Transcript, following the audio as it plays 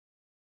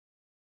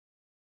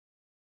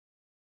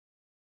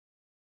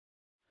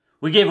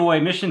We gave away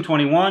Mission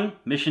 21,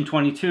 Mission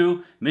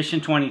 22,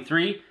 Mission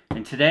 23,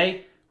 and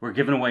today we're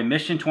giving away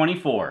Mission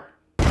 24.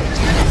 Alright,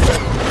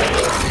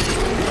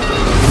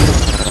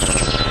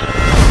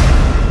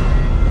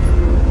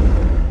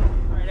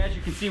 as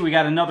you can see, we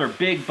got another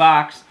big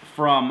box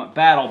from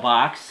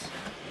BattlBox.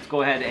 Let's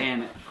go ahead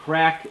and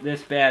crack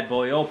this bad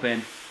boy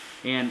open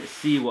and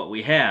see what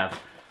we have.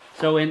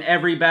 So in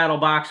every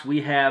BattlBox,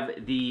 we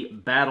have the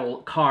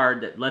battle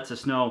card that lets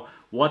us know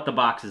what the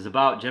box is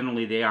about.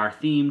 Generally, they are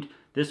themed.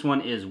 This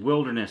one is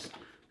Wilderness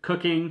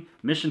Cooking,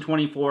 Mission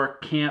 24,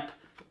 Camp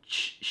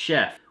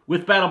Chef.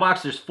 With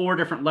BattlBox, there's 4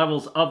 different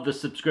levels of the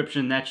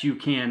subscription that you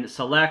can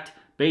select.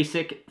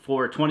 Basic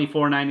for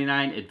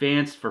 $24.99,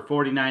 Advanced for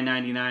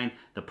 $49.99,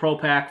 the Pro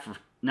Pack for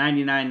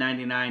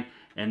 $99.99,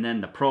 and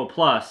then the Pro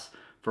Plus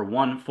for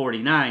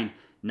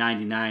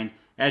 $149.99.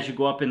 As you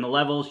go up in the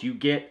levels, you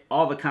get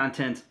all the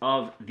contents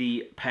of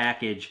the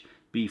package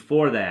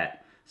before that.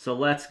 So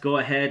let's go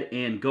ahead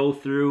and go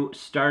through,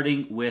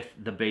 starting with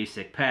the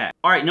basic pack.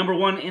 All right, number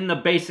 1 in the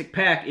basic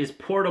pack is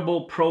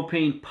Portable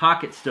Propane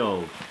Pocket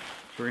Stove.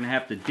 So we're gonna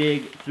have to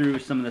dig through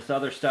some of this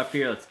other stuff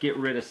here. Let's get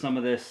rid of some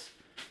of this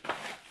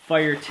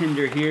fire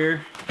tinder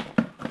here.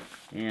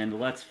 And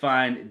let's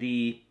find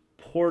the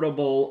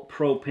Portable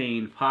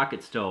Propane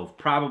Pocket Stove.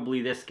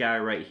 Probably this guy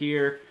right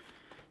here.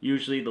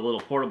 Usually the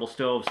little portable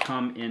stoves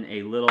come in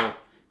a little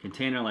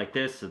container like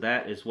this, so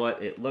that is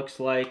what it looks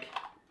like.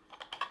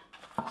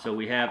 So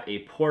we have a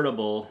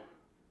portable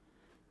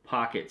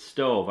pocket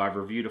stove. I've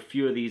reviewed a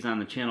few of these on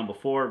the channel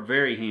before.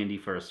 Very handy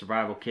for a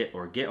survival kit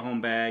or get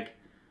home bag.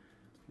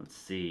 Let's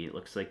see, it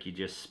looks like you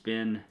just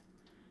spin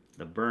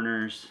the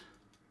burners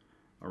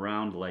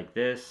around like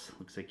this.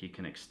 Looks like you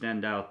can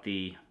extend out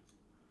the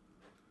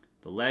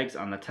legs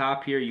on the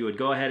top here. You would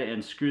go ahead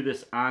and screw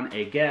this on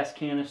a gas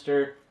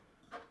canister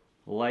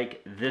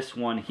like this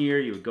one here.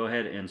 You would go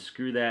ahead and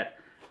screw that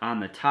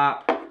on the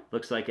top.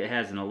 Looks like it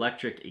has an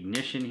electric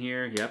ignition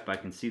here. Yep, I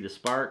can see the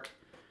spark.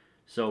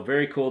 So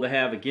very cool to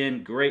have.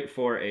 Again, great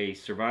for a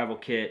survival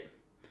kit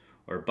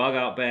or bug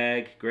out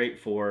bag. Great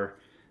for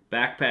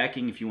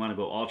backpacking if you want to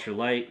go ultra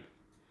light.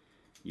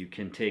 You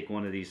can take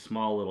one of these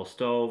small little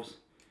stoves.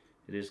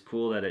 It is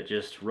cool that it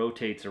just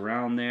rotates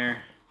around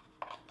there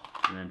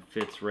and then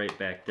fits right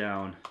back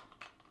down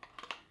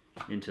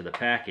into the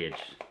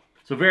package.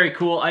 So very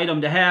cool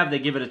item to have. They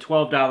give it a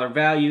 $12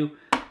 value.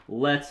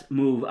 Let's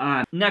move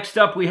on. Next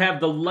up, we have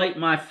the Light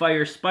My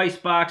Fire Spice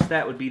Box.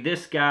 That would be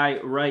this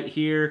guy right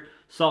here.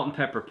 Salt and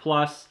Pepper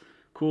Plus.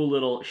 Cool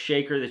little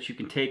shaker that you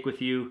can take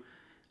with you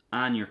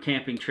on your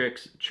camping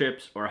trips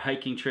or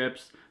hiking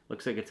trips.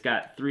 Looks like it's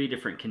got 3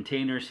 different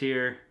containers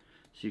here.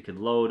 So you could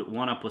load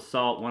one up with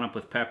salt, one up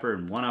with pepper,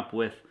 and one up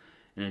with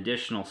an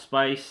additional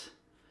spice.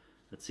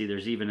 Let's see,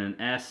 there's even an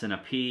S and a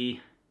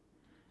P.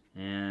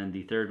 And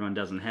the third one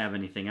doesn't have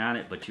anything on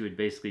it, but you would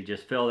basically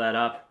just fill that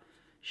up,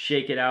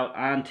 shake it out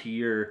onto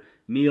your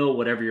meal,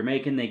 whatever you're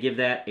making. They give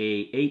that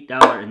a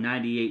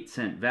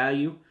 $8.98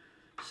 value.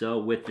 So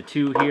with the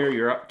 2 here,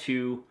 you're up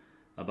to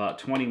about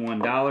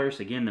 $21.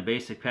 Again, the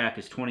basic pack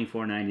is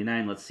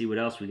 $24.99. Let's see what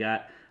else we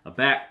got. A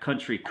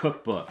backcountry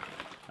cookbook.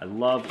 I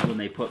love when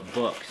they put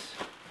books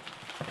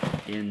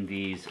in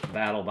these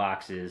battle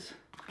boxes.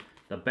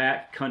 The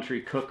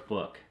Backcountry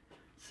Cookbook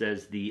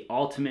says the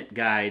ultimate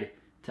guide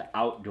to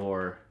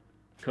outdoor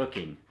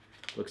cooking.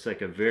 Looks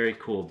like a very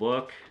cool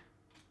book.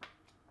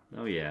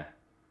 Oh yeah,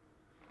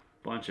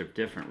 bunch of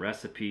different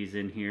recipes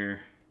in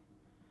here.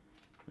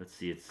 Let's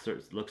see, it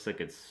looks like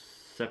it's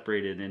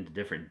separated into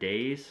different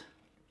days.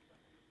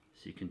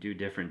 So you can do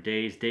different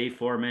days. Day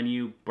 4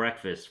 menu,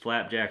 breakfast,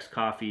 flapjacks,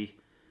 coffee.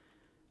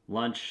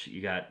 Lunch,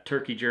 you got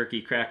turkey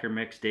jerky, cracker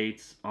mix,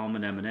 dates,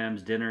 almond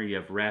M&Ms. Dinner, you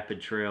have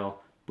Rapid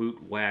Trail,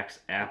 boot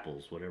wax,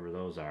 apples, whatever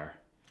those are.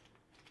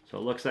 So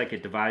it looks like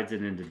it divides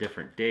it into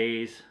different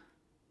days.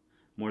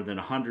 More than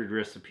 100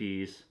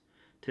 recipes,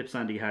 tips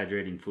on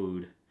dehydrating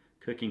food,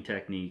 cooking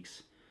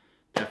techniques.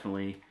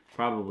 Definitely,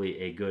 probably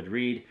a good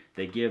read.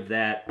 They give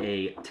that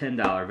a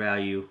 $10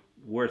 value.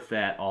 Worth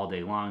that all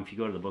day long. If you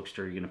go to the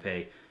bookstore, you're going to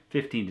pay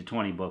 15 to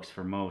 20 books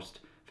for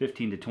most,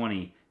 $15 to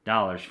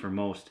 $20 for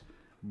most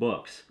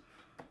books.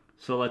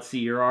 So let's see,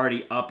 you're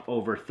already up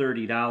over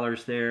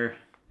 $30 there.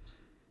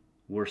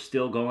 We're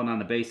still going on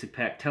the basic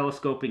pack.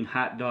 Telescoping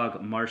Hot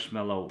Dog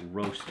Marshmallow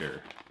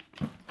Roaster.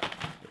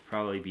 It'll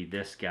probably be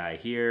this guy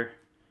here.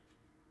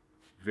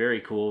 Very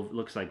cool.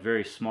 Looks like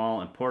very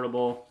small and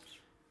portable.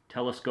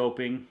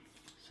 Telescoping,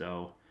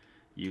 so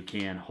you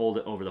can hold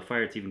it over the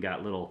fire. It's even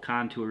got little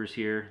contours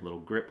here, little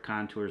grip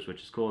contours,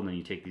 which is cool. And then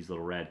you take these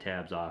little rad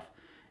tabs off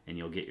and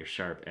you'll get your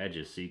sharp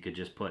edges. So you could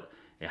just put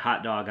a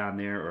hot dog on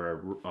there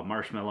or a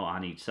marshmallow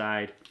on each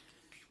side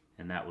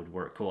and that would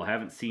work cool. I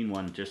haven't seen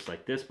one just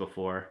like this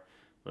before.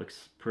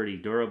 Looks pretty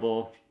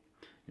durable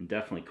and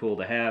definitely cool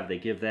to have. They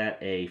give that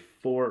a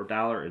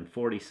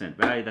 $4.40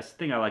 value. That's the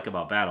thing I like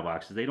about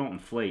BattlBox, is they don't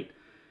inflate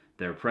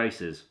their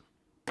prices.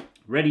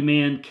 Ready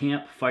Man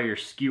Campfire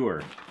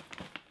Skewer.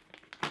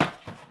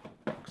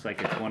 Looks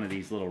like it's one of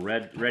these little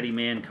Ready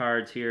Man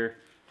cards here.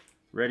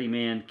 Ready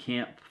Man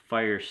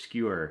Campfire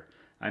Skewer.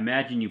 I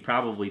imagine you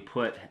probably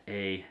put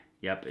a,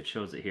 yep, it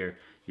shows it here.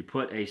 You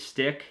put a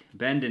stick,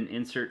 bend and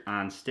insert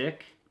on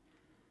stick,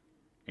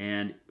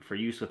 and for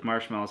use with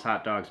marshmallows,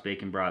 hot dogs,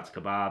 bacon brats,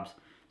 kebabs.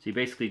 So you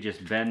basically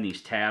just bend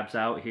these tabs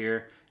out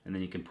here, and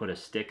then you can put a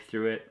stick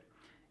through it,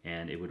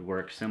 and it would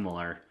work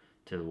similar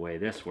to the way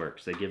this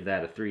works. They give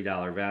that a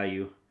 $3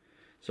 value.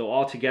 So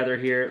altogether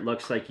here, it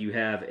looks like you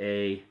have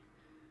a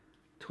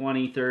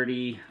 20,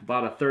 30,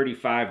 about a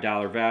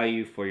 $35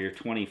 value for your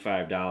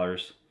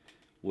 $25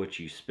 which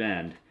you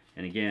spend.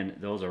 And again,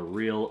 those are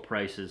real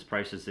prices,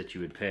 prices that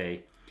you would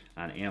pay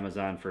on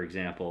Amazon, for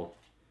example.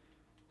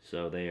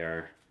 So they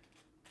are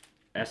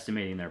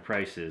estimating their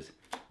prices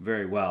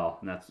very well,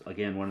 and that's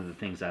again one of the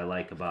things I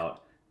like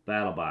about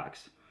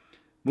BattlBox.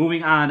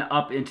 Moving on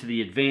up into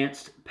the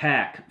advanced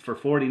pack for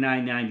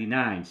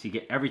 $49.99. So you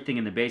get everything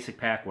in the basic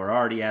pack. We're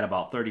already at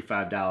about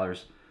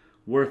 $35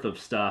 worth of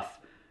stuff.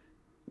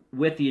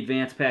 With the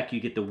advanced pack, you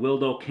get the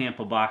Wildo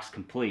Campa Box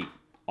Complete.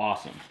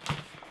 Awesome.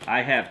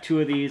 I have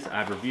 2 of these.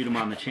 I've reviewed them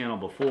on the channel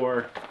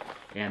before,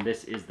 and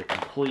this is the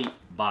complete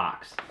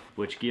box,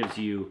 which gives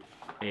you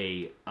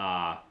a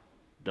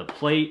the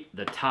plate,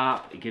 the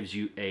top, it gives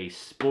you a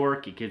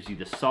spork, it gives you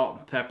the salt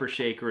and pepper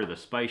shaker, the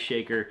spice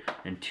shaker,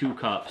 and 2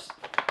 cups.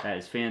 That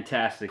is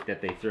fantastic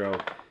that they throw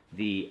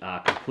the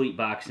complete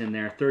box in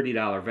there.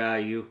 $30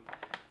 value.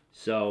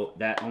 So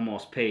that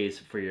almost pays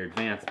for your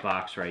advanced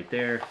box right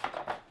there.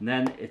 And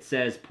then it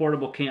says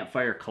portable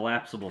campfire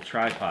collapsible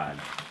tripod.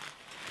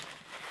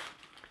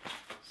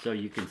 So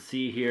you can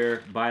see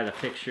here by the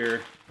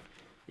picture,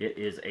 it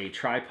is a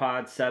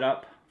tripod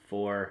setup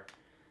for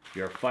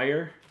your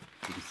fire.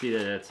 You can see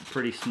that it's a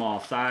pretty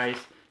small size.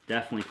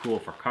 Definitely cool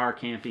for car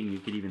camping. You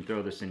could even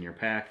throw this in your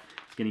pack.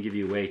 It's going to give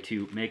you a way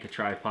to make a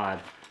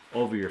tripod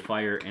over your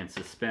fire and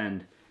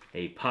suspend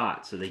a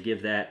pot. So they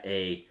give that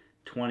a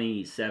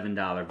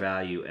 $27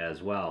 value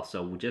as well.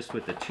 So just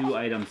with the 2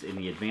 items in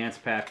the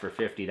advanced pack for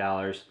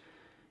 $50,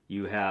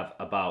 you have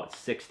about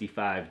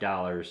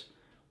 $65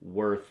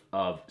 worth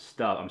of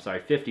stuff. I'm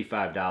sorry,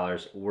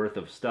 $55 worth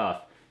of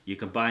stuff. You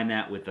combine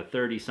that with the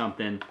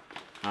 30-something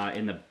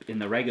in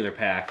the regular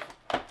pack,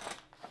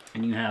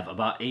 and you have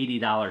about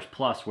 $80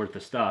 plus worth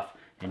of stuff,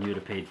 and you would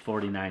have paid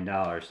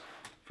 $49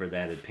 for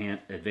that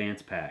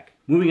advanced pack.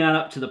 Moving on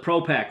up to the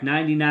Pro Pack,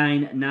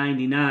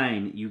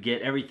 $99.99. You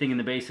get everything in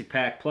the basic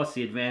pack, plus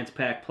the advanced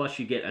pack, plus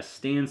you get a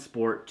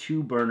StanSport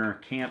 2-burner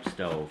camp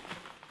stove.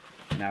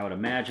 And I would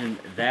imagine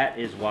that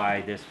is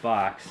why this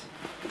box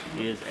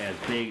is as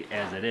big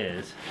as it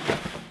is.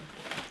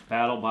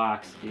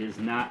 BattlBox is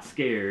not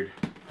scared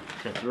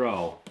to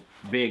throw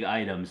big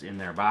items in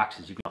their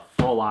boxes. You can have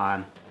a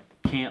full-on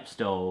camp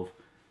stove,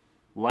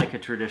 like a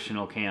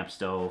traditional camp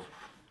stove.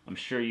 I'm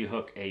sure you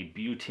hook a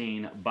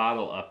butane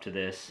bottle up to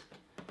this,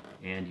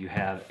 and you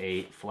have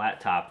a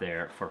flat top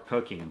there for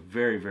cooking.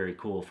 Very, very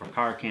cool for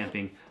car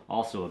camping.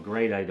 Also a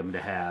great item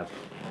to have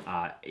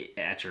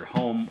at your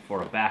home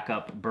for a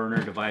backup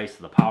burner device.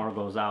 The power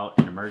goes out,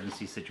 an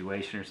emergency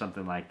situation or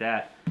something like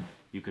that.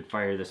 You could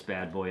fire this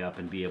bad boy up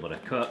and be able to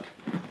cook.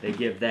 They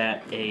give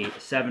that a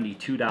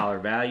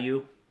 $72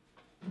 value.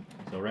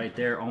 So right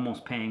there,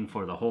 almost paying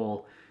for the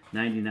whole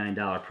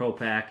 $99 Pro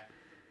Pack.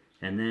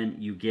 And then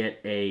you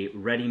get a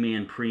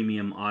ReadyMan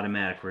Premium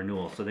Automatic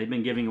Renewal. So they've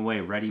been giving away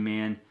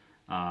ReadyMan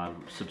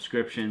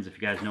subscriptions. If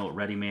you guys know what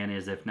ReadyMan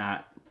is, if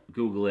not,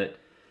 Google it.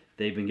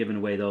 They've been giving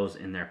away those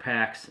in their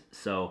packs.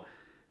 So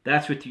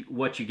that's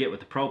what you get with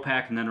the Pro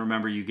Pack. And then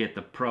remember, you get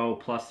the Pro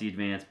plus the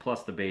Advanced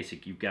plus the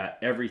Basic. You've got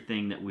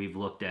everything that we've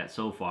looked at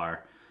so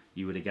far.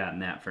 You would have gotten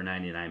that for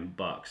 99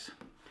 bucks.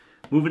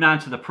 Moving on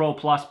to the Pro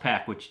Plus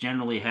pack, which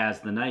generally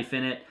has the knife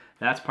in it.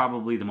 That's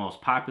probably the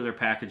most popular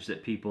package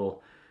that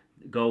people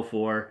go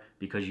for,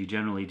 because you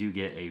generally do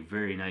get a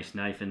very nice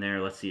knife in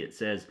there. Let's see, it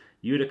says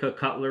Utica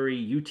Cutlery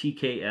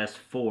UTKS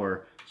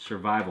 4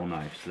 Survival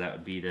Knife. So that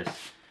would be this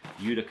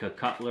Utica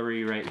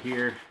Cutlery right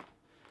here.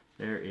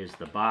 There is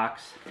the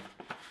box.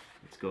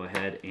 Let's go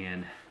ahead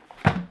and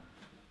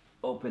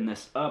open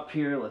this up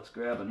here. Let's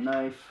grab a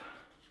knife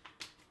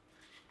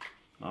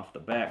off the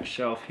back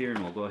shelf here,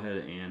 and we'll go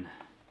ahead and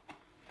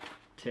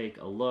take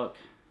a look.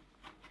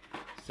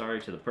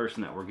 Sorry to the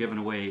person that we're giving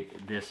away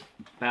this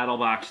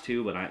BattlBox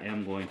to, but I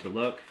am going to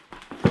look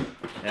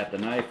at the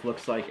knife.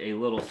 Looks like a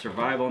little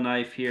survival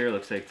knife here.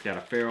 Looks like it's got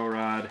a ferro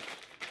rod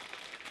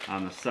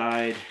on the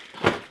side.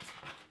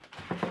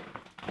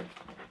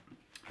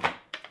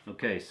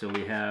 Okay, so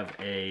we have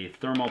a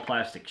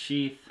thermoplastic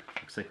sheath.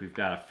 Looks like we've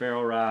got a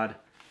ferro rod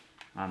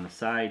on the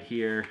side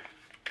here.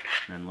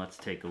 And let's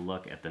take a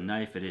look at the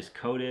knife. It is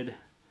coated.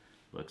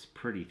 Looks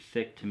pretty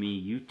thick to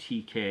me.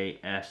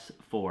 UTKS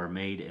 4,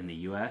 made in the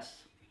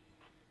US.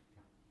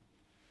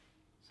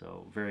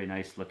 So very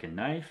nice looking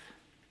knife.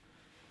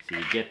 So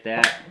you get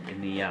that in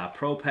the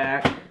Pro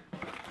Pack.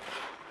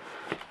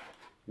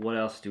 What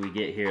else do we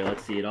get here?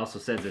 Let's see. It also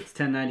says it's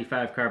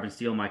 1095 carbon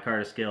steel,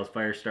 micarta scales,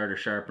 fire starter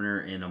sharpener,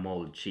 and a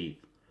molded sheath.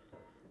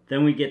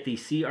 Then we get the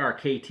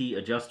CRKT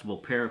adjustable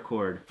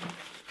paracord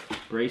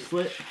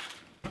bracelet.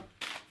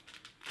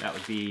 That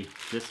would be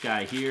this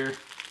guy here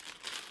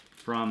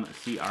from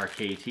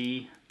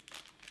CRKT.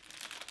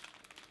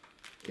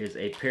 is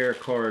a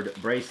paracord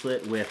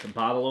bracelet with a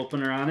bottle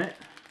opener on it.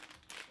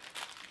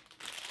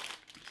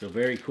 So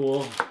very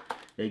cool.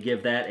 They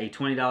give that a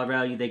 $20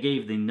 value. They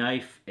gave the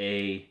knife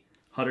a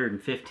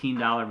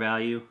 $115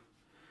 value.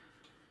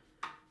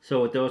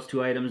 So with those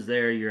two items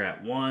there, you're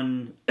at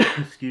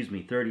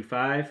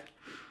 $35.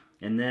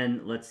 And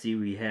then let's see,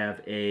 we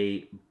have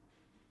a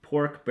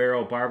pork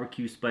barrel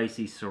barbecue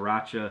spicy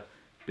sriracha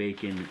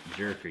bacon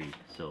jerky.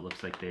 So it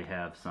looks like they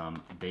have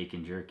some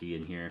bacon jerky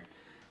in here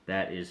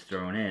that is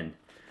thrown in.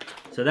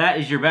 So that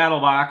is your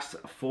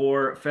BattlBox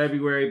for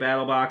February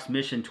BattlBox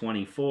Mission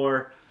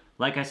 24.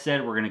 Like I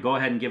said, we're going to go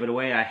ahead and give it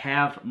away. I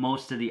have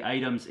most of the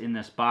items in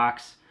this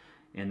box,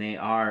 and they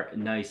are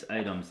nice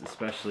items,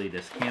 especially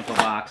this Campa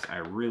box. I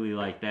really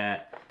like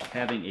that.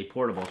 Having a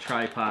portable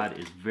tripod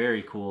is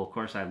very cool. Of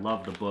course, I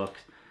love the book.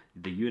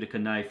 The Utica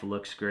knife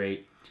looks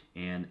great,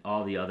 and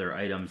all the other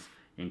items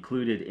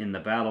included in the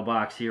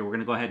BattlBox here. We're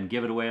going to go ahead and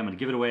give it away. I'm going to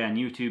give it away on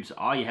YouTube, so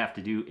all you have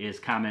to do is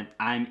comment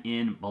 "I'm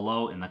in"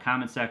 below in the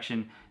comment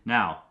section.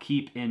 Now,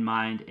 keep in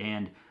mind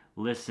and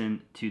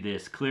listen to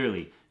this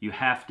clearly. You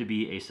have to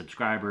be a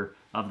subscriber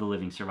of the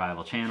Living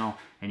Survival channel,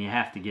 and you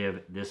have to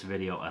give this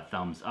video a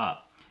thumbs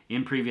up.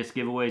 In previous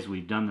giveaways,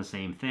 we've done the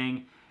same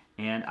thing,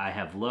 and I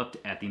have looked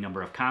at the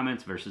number of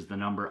comments versus the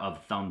number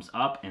of thumbs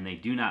up, and they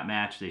do not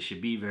match. They should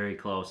be very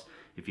close.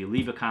 If you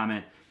leave a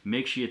comment,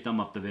 make sure you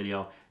thumb up the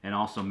video, and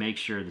also make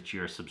sure that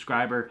you're a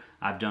subscriber.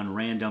 I've done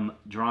random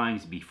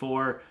drawings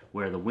before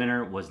where the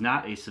winner was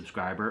not a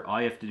subscriber. All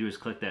you have to do is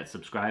click that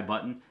subscribe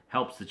button.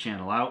 Helps the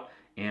channel out,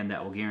 and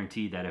that will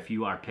guarantee that if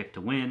you are picked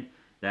to win,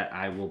 that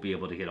I will be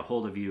able to get a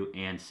hold of you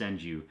and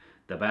send you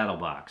the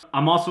BattlBox.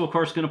 I'm also, of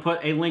course, going to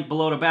put a link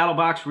below to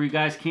BattlBox where you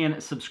guys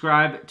can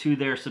subscribe to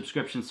their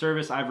subscription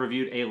service. I've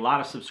reviewed a lot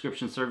of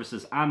subscription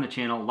services on the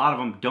channel. A lot of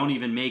them don't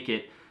even make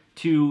it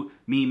to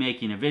me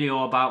making a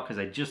video about, because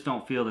I just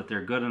don't feel that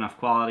they're good enough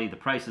quality. The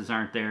prices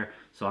aren't there,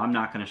 so I'm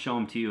not going to show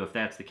them to you if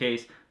that's the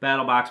case.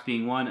 BattlBox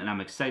being one, and I'm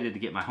excited to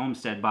get my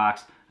Homestead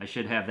box. I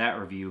should have that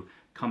review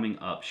coming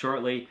up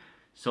shortly.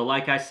 So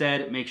like I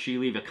said, make sure you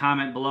leave a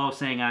comment below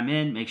saying "I'm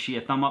in." Make sure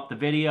you thumb up the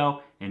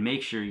video, and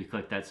make sure you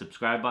click that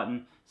subscribe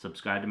button.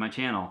 Subscribe to my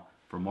channel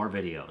for more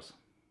videos.